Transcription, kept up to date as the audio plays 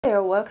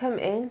There, welcome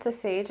in to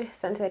Sage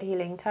Sunset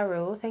Healing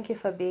Tarot. Thank you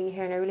for being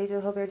here, and I really do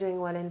hope you're doing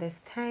well in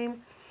this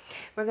time.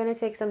 We're going to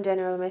take some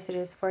general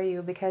messages for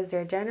you because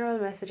they're general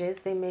messages.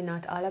 They may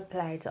not all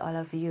apply to all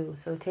of you,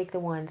 so take the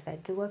ones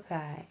that do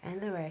apply and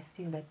the rest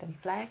you let them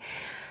fly.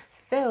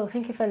 So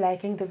thank you for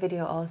liking the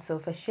video, also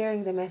for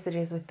sharing the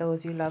messages with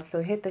those you love.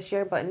 So hit the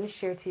share button,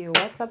 share to your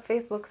WhatsApp,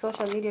 Facebook,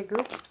 social media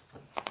groups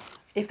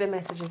if the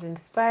messages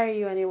inspire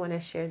you and you want to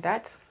share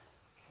that.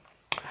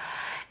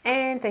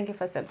 And thank you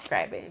for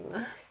subscribing.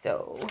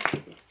 So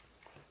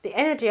the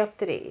energy of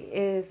today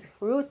is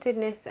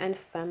rootedness and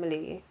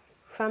family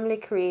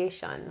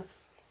creation,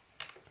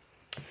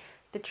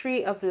 the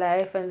tree of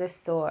life and the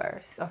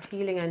source of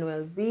healing and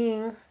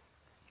well-being,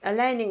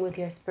 aligning with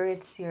your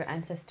spirits, your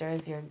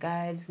ancestors, your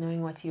guides,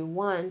 knowing what you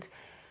want,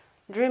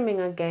 dreaming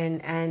again,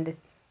 and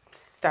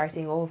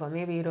starting over.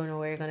 Maybe you don't know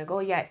where you're going to go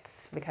yet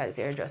because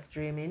you're just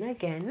dreaming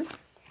again.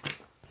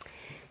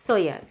 So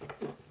yeah,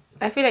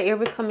 I feel like you're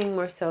becoming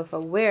more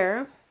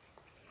self-aware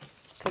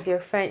because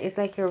it's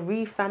like you're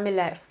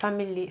familying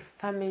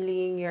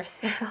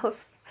yourself.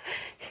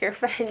 You're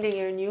finding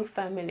your new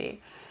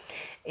family.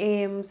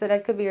 So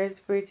that could be your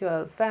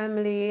spiritual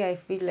family. I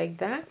feel like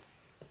that.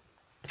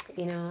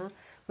 You know,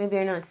 maybe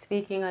you're not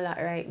speaking a lot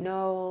right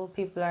now.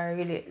 People are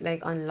really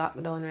like on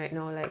lockdown right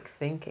now, like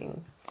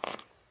thinking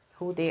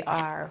who they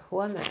are.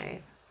 Who am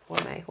I? Who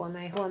am I? Who am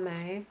I? Who am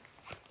I?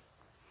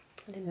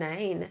 The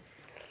 9.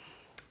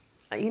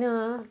 You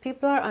know,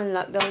 people are on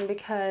lockdown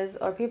because,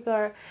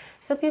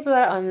 some people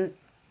are on,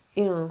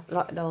 you know,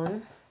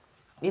 lockdown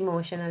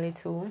emotionally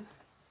too.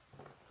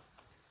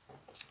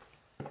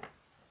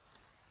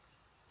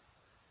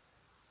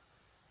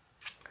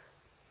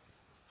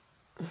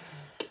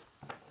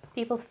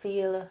 People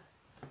feel,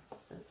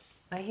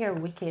 I hear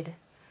wicked.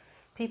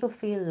 People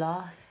feel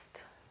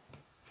lost.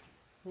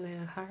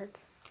 9 of Hearts.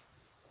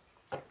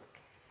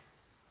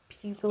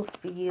 People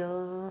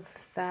feel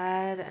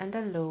sad and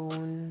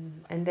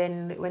alone, and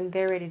then when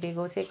they're ready, they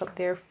go take up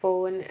their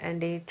phone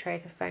and they try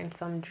to find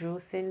some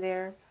juice in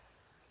there,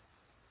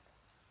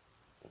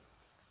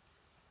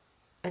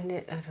 and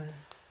I don't know.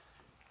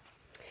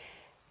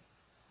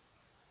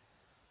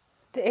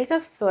 The 8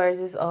 of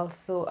Swords is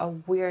also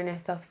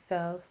awareness of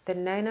self. The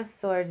 9 of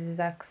Swords is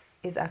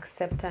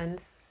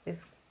acceptance,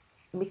 is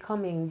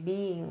becoming,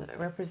 being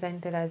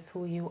represented as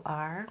who you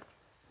are.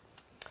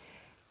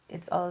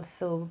 It's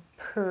also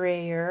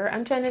prayer.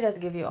 I'm trying to just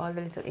give you all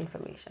the little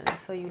information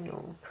so you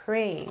know.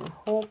 Praying,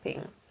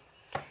 hoping.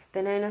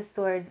 The 9 of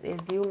Swords is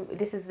you.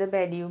 This is the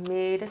bed you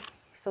made,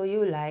 so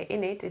you lie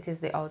in it. It is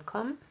the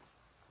outcome.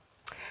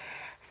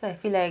 So I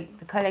feel like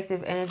the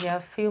collective energy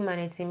of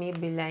humanity may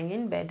be lying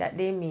in bed that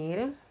they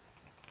made.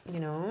 You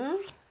know.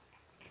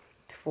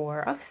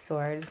 4 of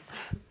Swords.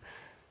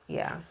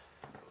 Yeah.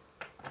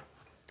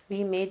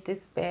 We made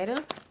this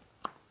bed.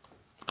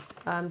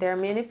 There are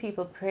many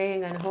people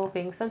praying and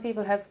hoping. Some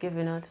people have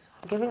given up.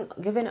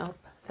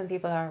 Some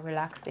people are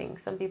relaxing.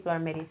 Some people are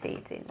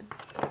meditating.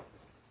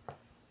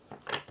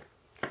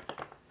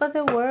 But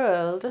the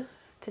world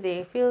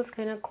today feels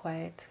kind of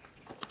quiet,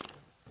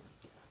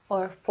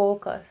 or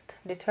focused,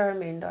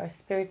 determined, or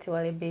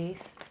spiritually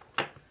based.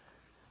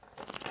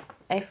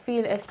 I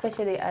feel,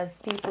 especially as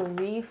people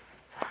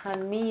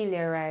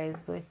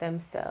re-familiarize with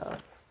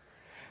themselves.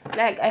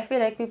 Like, I feel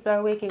like people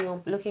are waking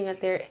up, looking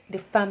at the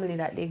family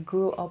that they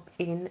grew up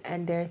in,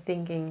 and they're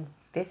thinking,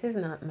 this is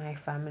not my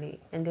family.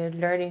 And they're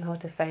learning how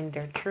to find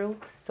their true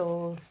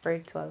soul,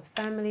 spiritual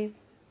family.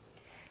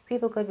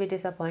 People could be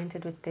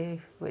disappointed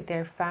with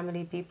their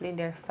family, people in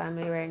their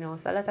family right now.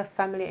 So a lot of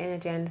family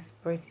energy and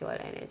spiritual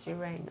energy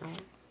right now.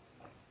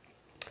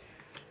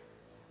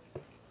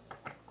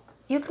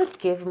 You could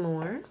give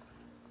more.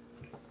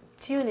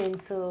 Tune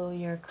into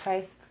your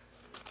Christ,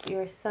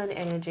 your Son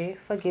energy,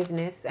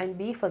 forgiveness, and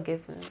be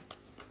forgiven.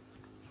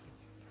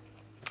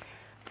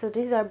 So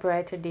these are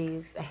brighter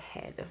days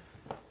ahead.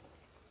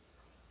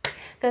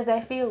 Because I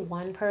feel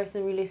one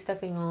person really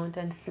stepping out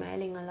and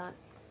smiling a lot,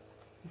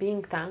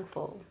 being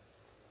thankful,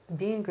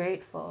 being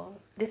grateful.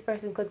 This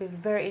person could be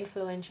very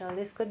influential.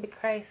 This could be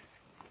Christ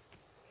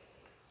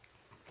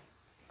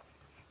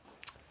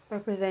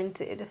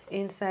represented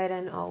inside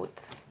and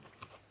out.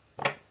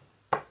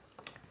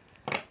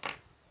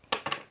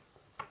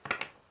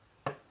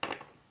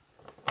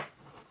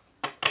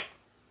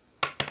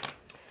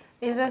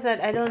 It's just that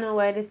I don't know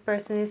why this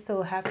person is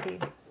so happy.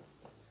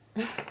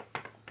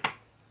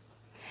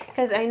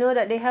 Because I know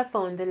that they have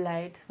found the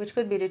light, which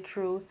could be the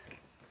truth.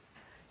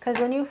 Because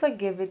when you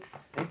forgive,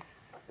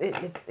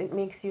 it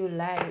makes you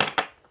light.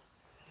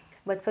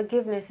 But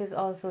forgiveness is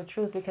also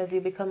truth because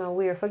you become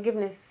aware.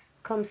 Forgiveness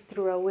comes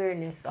through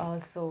awareness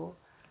also.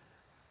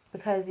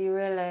 Because you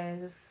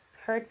realize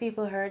hurt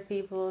people,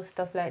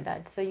 stuff like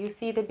that. So you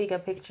see the bigger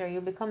picture.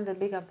 You become the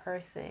bigger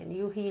person.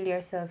 You heal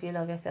yourself, you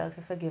love yourself,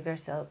 you forgive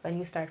yourself, and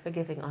you start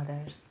forgiving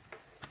others.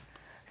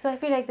 So I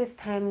feel like this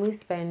time we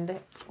spend...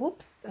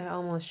 Oops, I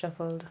almost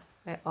shuffled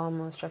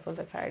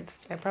the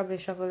cards. I probably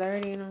shuffled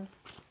already, you know.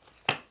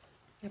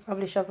 I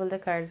probably shuffled the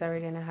cards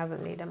already and I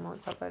haven't laid them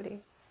out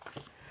properly.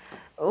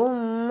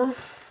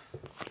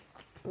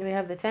 We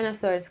have the Ten of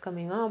Swords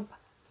coming up,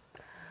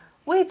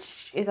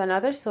 which is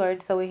another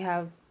sword. So we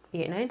have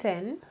 8, 9,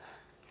 10,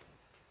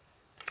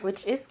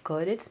 which is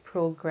good. It's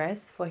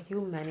progress for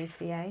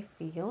humanity, I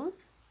feel.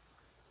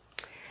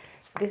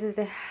 This is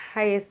the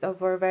highest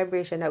of our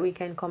vibration that we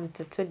can come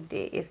to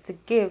today, is to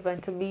give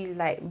and to be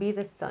light, be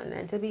the sun,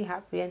 and to be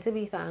happy and to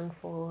be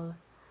thankful,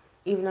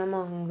 even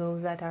among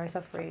those that are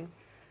suffering.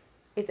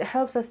 It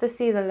helps us to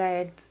see the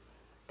light,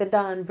 the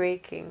dawn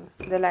breaking,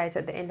 the light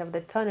at the end of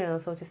the tunnel,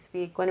 so to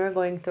speak. When we're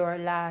going through our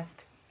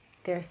last,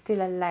 there's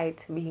still a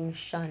light being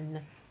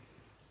shone.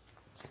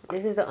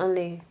 This is the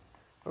only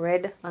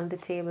red on the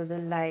table, the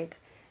light.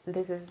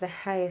 This is the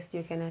highest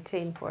you can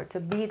attain for, to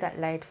be that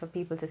light for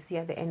people to see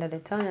at the end of the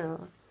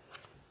tunnel,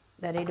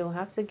 that they don't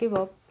have to give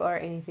up or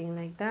anything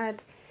like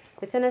that.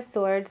 The Ten of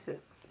Swords,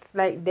 it's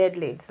like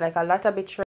deadly. It's like a lot of betrayal.